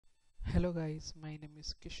Hello guys, my name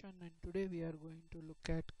is Kishan and today we are going to look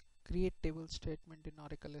at create table statement in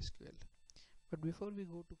Oracle SQL. But before we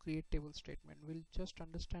go to create table statement, we'll just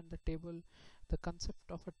understand the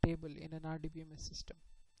concept of a table in an RDBMS system.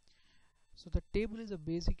 So the table is a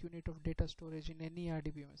basic unit of data storage in any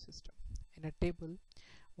RDBMS system. In a table,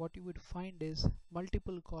 what you would find is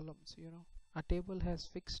multiple columns. A table has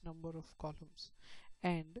fixed number of columns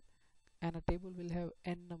and a table will have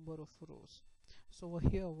n number of rows. So over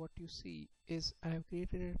here what you see is I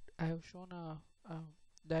have shown a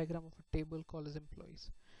diagram of a table called as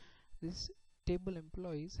employees. This table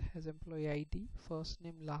employees has employee ID, first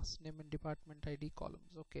name, last name and department ID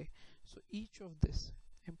columns. Okay, so each of this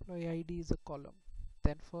employee ID is a column,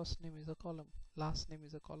 then first name is a column, last name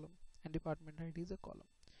is a column and department ID is a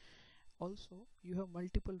column. Also you have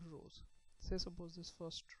multiple rows. Say suppose this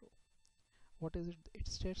first row, what is it? It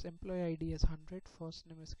states employee ID as 100, first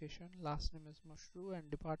name is Kishan, last name is Mashru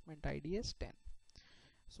and department ID is 10.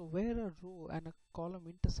 So where a row and a column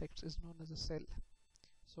intersects is known as a cell.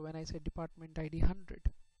 So when I say department ID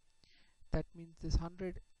 100, that means this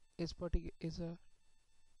 100 is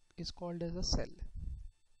called as a cell.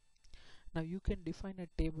 Now you can define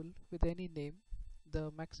a table with any name.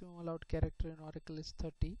 The maximum allowed character in Oracle is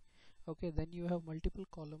 30. Okay, then you have multiple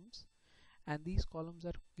columns and these columns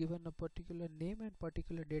are given a particular name and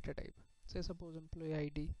particular data type. Say suppose employee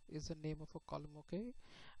ID is the name of a column. Okay,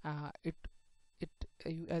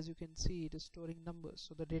 as you can see, it is storing numbers,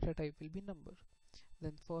 so the data type will be number.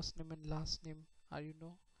 Then first name and last name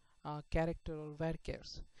are character or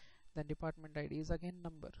varchars. Then department ID is again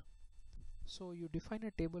number. So you define a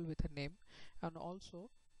table with a name and also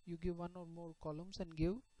you give one or more columns and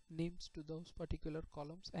give names to those particular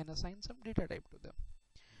columns and assign some data type to them.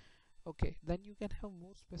 Okay, then you can have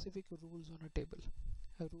more specific rules on a table.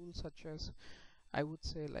 A rule such as, I would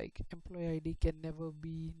say, like employee ID can never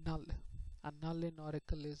be null. A null in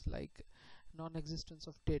Oracle is like non-existence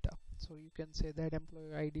of data. So you can say that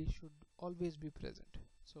employee ID should always be present.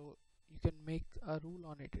 So you can make a rule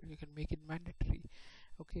on it. You can make it mandatory.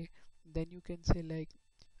 Okay, then you can say like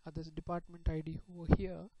this department ID over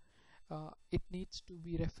here, it needs to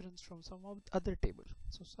be referenced from some other table.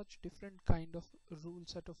 So such different kind of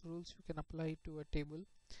set of rules you can apply to a table,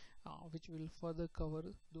 which will further cover.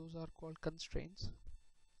 Those are called constraints.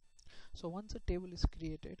 So once a table is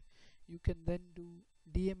created, you can then do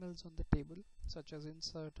DMLs on the table, such as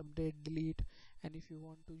insert, update, delete, and if you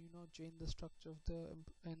want to change the structure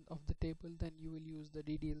of the table, then you will use the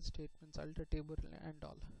DDL statements, alter table and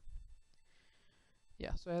all.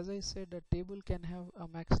 Yeah, so as I said, a table can have a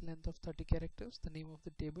max length of 30 characters, the name of the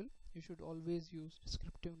table. You should always use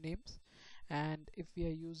descriptive names, and if we are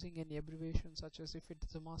using any abbreviation, such as if it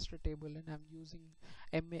is a master table and I'm using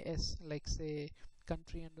MAS, like say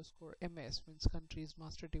country underscore MAS means country is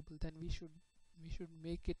master table, then we should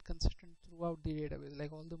make it consistent throughout the database.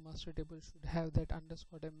 Like all the master tables should have that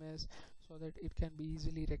underscore MAS so that it can be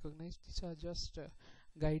easily recognized. These are just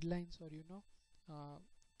guidelines or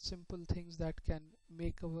simple things that can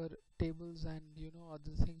make our tables and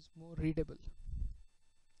other things more readable.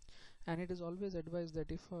 And it is always advised that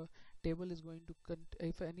if a table is going to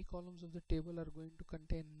if any columns of the table are going to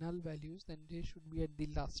contain null values, then they should be at the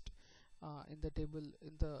last in the table,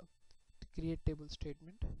 in the create table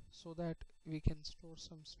statement, so that we can store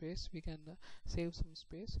some space, we can save some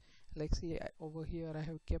space. Like see, over here I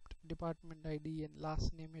have kept department ID and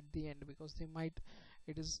last name at the end because they might,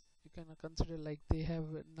 you can consider like they have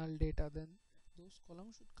null data, then those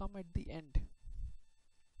columns should come at the end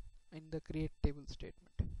in the create table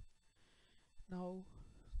statement. Now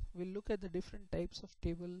we'll look at the different types of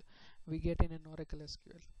table we get in an Oracle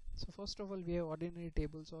SQL. So first of all, we have ordinary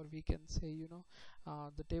tables, or we can say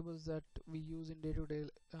the tables that we use in day-to-day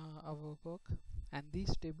our work, and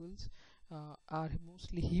these tables are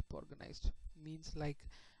mostly heap organized. Means like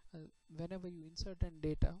whenever you insert an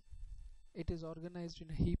data, it is organized in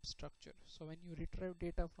a heap structure. So when you retrieve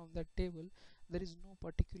data from that table, there is no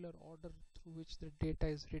particular order through which the data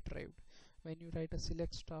is retrieved. When you write a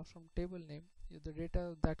select star from table name, the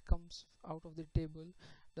data that comes out of the table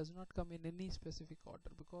does not come in any specific order,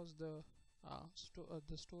 because the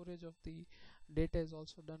storage of the data is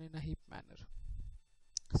also done in a heap manner.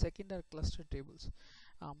 Second are cluster tables.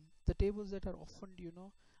 The tables that are often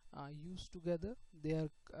used together, they are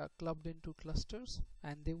clubbed into clusters,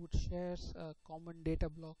 and they would share common data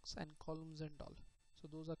blocks and columns and all. So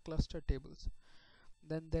those are cluster tables.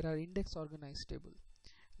 Then there are index organized table.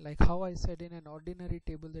 Like how I said, in an ordinary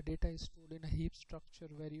table the data is stored in a heap structure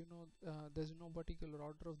where there's no particular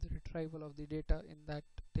order of the retrieval of the data in that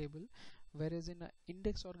table, whereas in an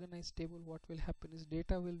index organized table what will happen is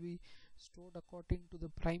data will be stored according to the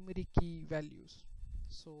primary key values.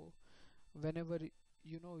 So whenever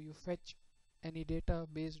you fetch any data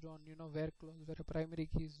based on where clause, where a primary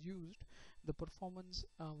key is used, the performance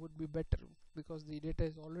would be better because the data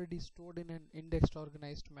is already stored in an indexed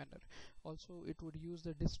organized manner. Also it would use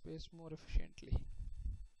the disk space more efficiently.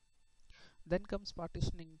 Then comes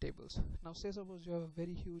partitioning tables. Now say suppose you have a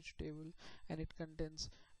very huge table and it contains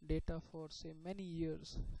data for say many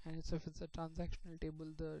years, and if it's a transactional table,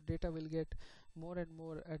 the data will get more and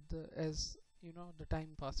more as the time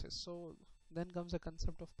passes. So then comes the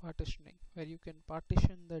concept of partitioning, where you can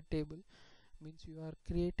partition the table. Means you are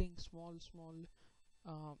creating small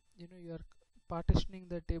you are partitioning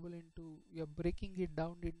the table into, you're breaking it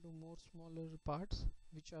down into more smaller parts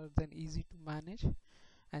which are then easy to manage,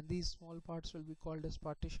 and these small parts will be called as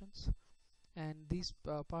partitions. And these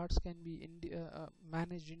parts can be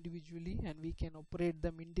managed individually, and we can operate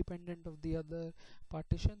them independent of the other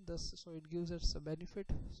partition, thus so it gives us a benefit.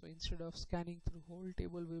 So instead of scanning through whole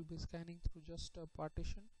table, we will be scanning through just a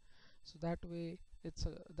partition. So that way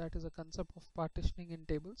that is a concept of partitioning in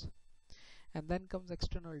tables. And then comes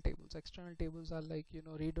external tables. External tables are like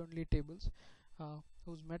read-only tables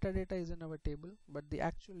whose metadata is in our table, but the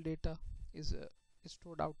actual data is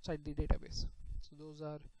stored outside the database. So those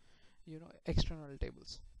are external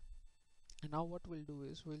tables. And now what we'll do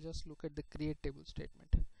is we'll just look at the create table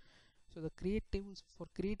statement. So the create tables, for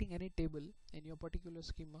creating any table in your particular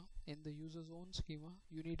schema, in the user's own schema,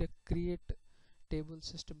 you need a create table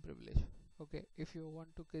system privilege. Okay, if you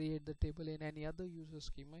want to create the table in any other user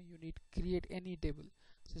schema, you need create any table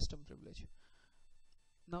system privilege.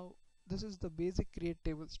 Now this is the basic create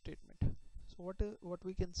table statement. So what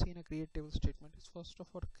we can see in a create table statement is, first of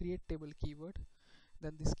all, create table keyword,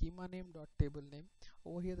 then the schema name dot table name.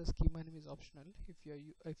 Over here the schema name is optional. If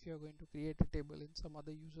you are going to create a table in some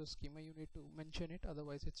other user schema, you need to mention it,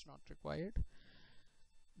 otherwise it's not required.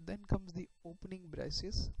 Then comes the opening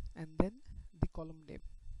braces and then the column name.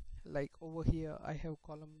 Like over here I have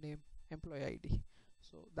column name employee ID,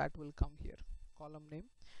 so that will come here, column name.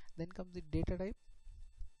 Then comes the data type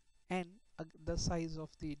and the size of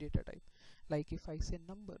the data type. Like if I say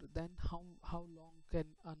number, then how long can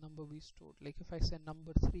a number be stored? Like if I say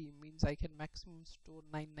number 3, means I can maximum store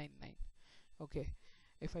 999. Okay,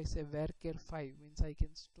 if I say varchar 5, means I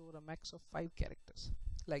can store a max of 5 characters,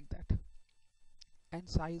 like that. And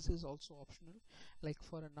size is also optional. Like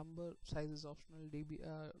for a number, size is optional.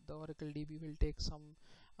 The Oracle DB will take some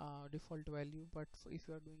default value, but if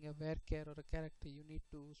you are doing a varchar or a character, you need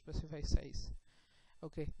to specify size.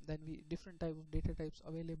 Okay, then different type of data types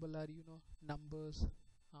available are numbers,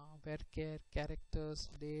 varchar, characters,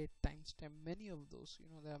 date, timestamp. Many of those,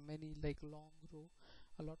 there are many, like long row,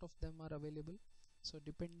 a lot of them are available. So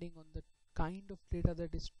depending on the kind of data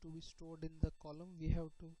that is to be stored in the column, we have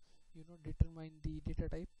to determine the data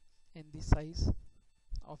type and the size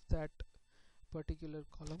of that particular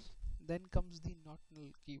column. Then comes the not null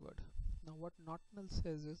keyword. Now what not null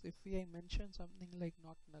says is, if I mention something like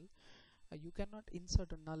not null, you cannot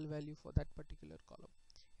insert a null value for that particular column.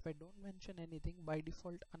 If I don't mention anything, by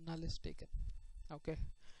default a null is taken. Okay,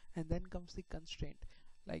 and then comes the constraint.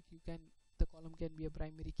 Like the column can be a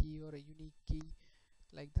primary key or a unique key,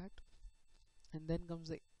 like that. And then comes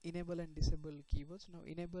the enable and disable keywords. Now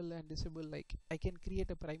enable and disable, like I can create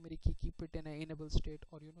a primary key, keep it in an enable state,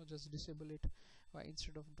 or just disable it.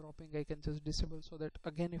 Instead of dropping, I can just disable, so that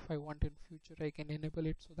again if I want in future I can enable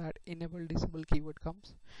it. So that enable disable keyword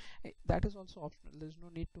comes. That is also optional. There's no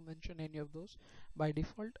need to mention any of those. By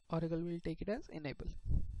default Oracle will take it as enable.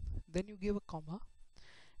 Then you give a comma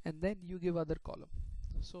and then you give other column.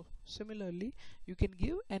 So similarly you can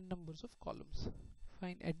give n numbers of columns.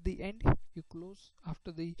 Fine. At the end you close,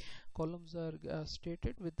 after the columns are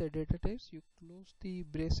stated with the data types, you close the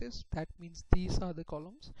braces. That means these are the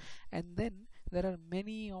columns. And then there are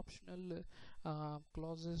many optional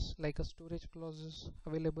clauses, like a storage clauses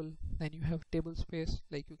available. Then you have table space,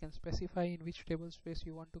 like you can specify in which table space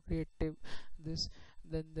you want to create this.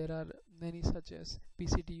 Then there are many such as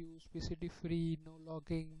PCT use, PCT free, no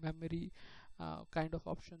logging, memory kind of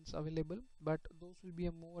options available, but those will be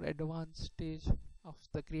a more advanced stage of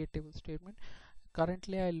the create table statement.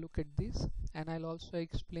 Currently I'll look at this, and I'll also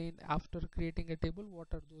explain after creating a table what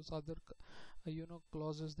are those other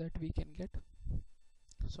clauses that we can get.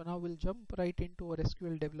 So now we'll jump right into our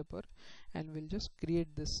SQL developer and we'll just create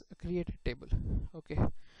a table. Okay,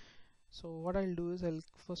 So what I'll do is I'll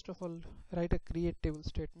first of all write a create table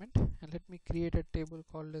statement, and let me create a table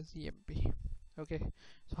called as emp. Okay,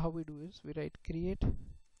 so how we do is we write create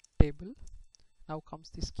table. Now comes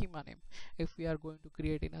the schema name if we are going to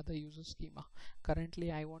create another user schema.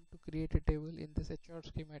 Currently I want to create a table in this HR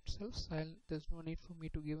schema itself, so there's no need for me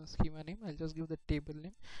to give a schema name. I'll just give the table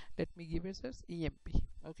name. Let me give it as emp.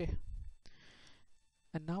 Okay,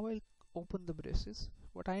 and now I'll open the braces.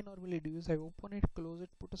 What I normally do is I open it, close it,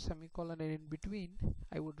 put a semicolon, and in between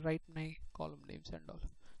I would write my column names and all.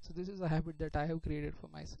 So this is a habit that I have created for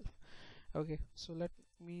myself. Okay, so let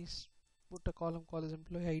me put a column called as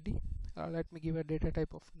employee ID. Let me give a data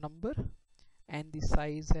type of number and the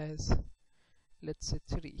size as, let's say,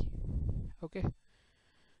 3. Okay,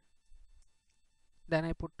 then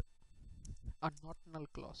I put a not null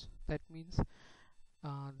clause. That means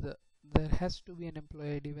there has to be an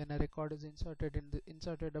employee ID when a record is inserted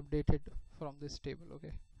updated from this table.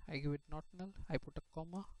 Okay, I give it not null, I put a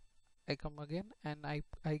comma, I come again, and I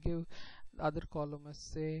give the other column as,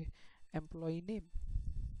 say, employee name.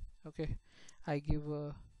 Okay, I give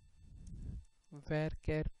a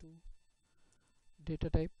varchar2 data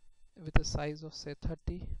type with a size of, say,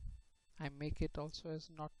 30. I make it also as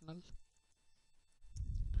not null.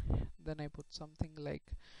 Then I put something like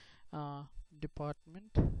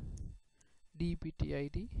department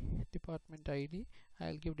department ID.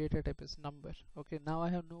 I'll give data type as number. Okay, now I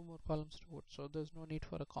have no more columns to put, so there's no need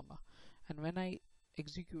for a comma. And when I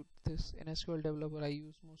execute this in SQL Developer, I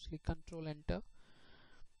use mostly Control Enter,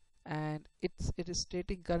 and it is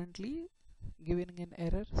stating currently giving an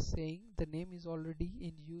error saying the name is already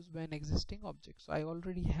in use by an existing object. So I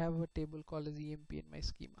already have a table called as emp in my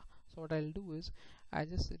schema. So what I'll do is I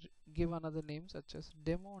just give another name such as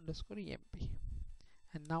demo underscore emp,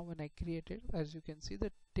 and now when I create it, as you can see,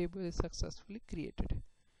 the table is successfully created.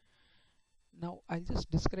 Now I'll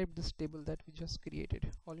just describe this table that we just created.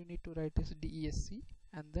 All you need to write is DESC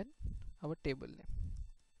and then our table name.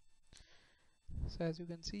 So as you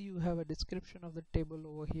can see, you have a description of the table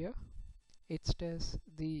over here. It gives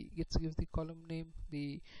the column name,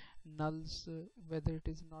 the nulls, whether it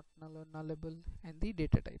is not null or nullable, and the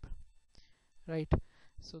data type, right?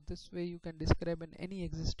 So this way you can describe in any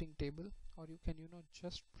existing table, or you can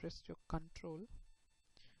just press your control,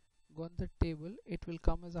 go on the table, it will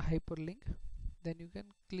come as a hyperlink, then you can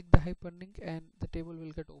click the hyperlink and the table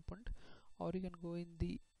will get opened. Or you can go in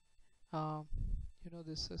the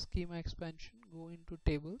this schema expansion, go into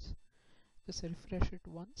tables, just refresh it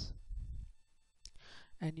once,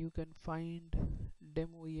 and you can find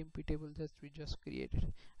demo emp table that we just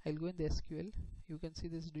created. I'll go in the SQL. You can see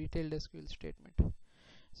this detailed SQL statement.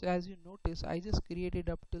 So as you notice, I just created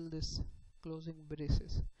up till this closing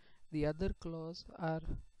braces. The other clause are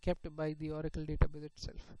kept by the Oracle database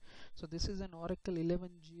itself. So this is an Oracle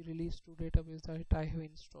 11G release 2 database that I have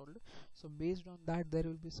installed. So based on that, there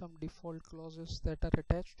will be some default clauses that are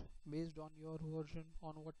attached. Based on your version,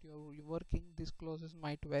 on what you're working, these clauses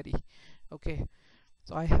might vary. Okay,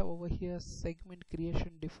 so I have over here segment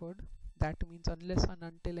creation deferred. That means unless and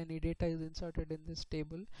until any data is inserted in this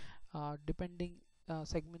table,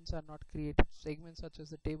 segments are not created. Segments such as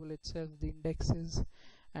the table itself, the indexes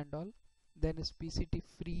and all. Then is PCT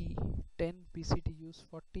free 10, PCT use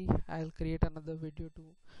 40. I'll create another video to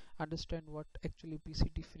understand what actually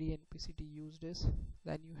PCT free and PCT used is.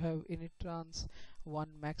 Then you have inittrans 1,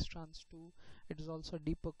 maxtrans 2. It is also a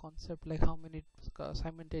deeper concept, like how many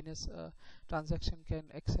simultaneous transaction can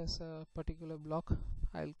access a particular block.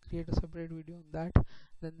 I'll create a separate video on that.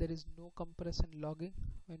 Then there is no compress and logging.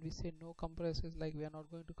 When we say no compress, is like we are not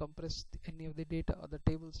going to compress any of the data or the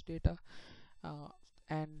tables data,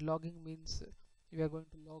 and logging means we are going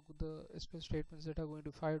to log the SQL statements that are going to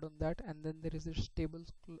be fired on that. And then there is this table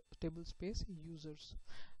space users.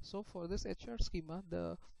 So for this HR schema,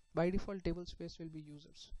 the by default table space will be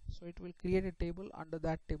users, so it will create a table under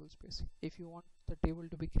that table space. If you want the table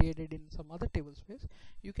to be created in some other table space,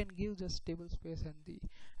 you can give just table space and the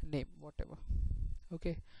name, whatever.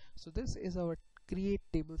 Okay, so this is our create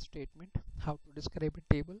table statement, how to describe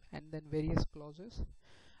a table, and then various clauses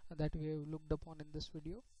that we have looked upon in this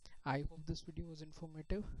video. I hope this video was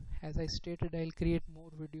informative. As I stated, I'll create more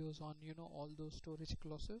videos on all those storage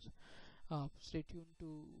clauses. Stay tuned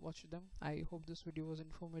to watch them. I hope this video was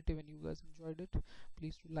informative and you guys enjoyed it.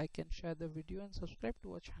 Please do like and share the video and subscribe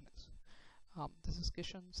to our channels. This is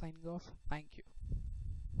Kishan signing off. Thank you.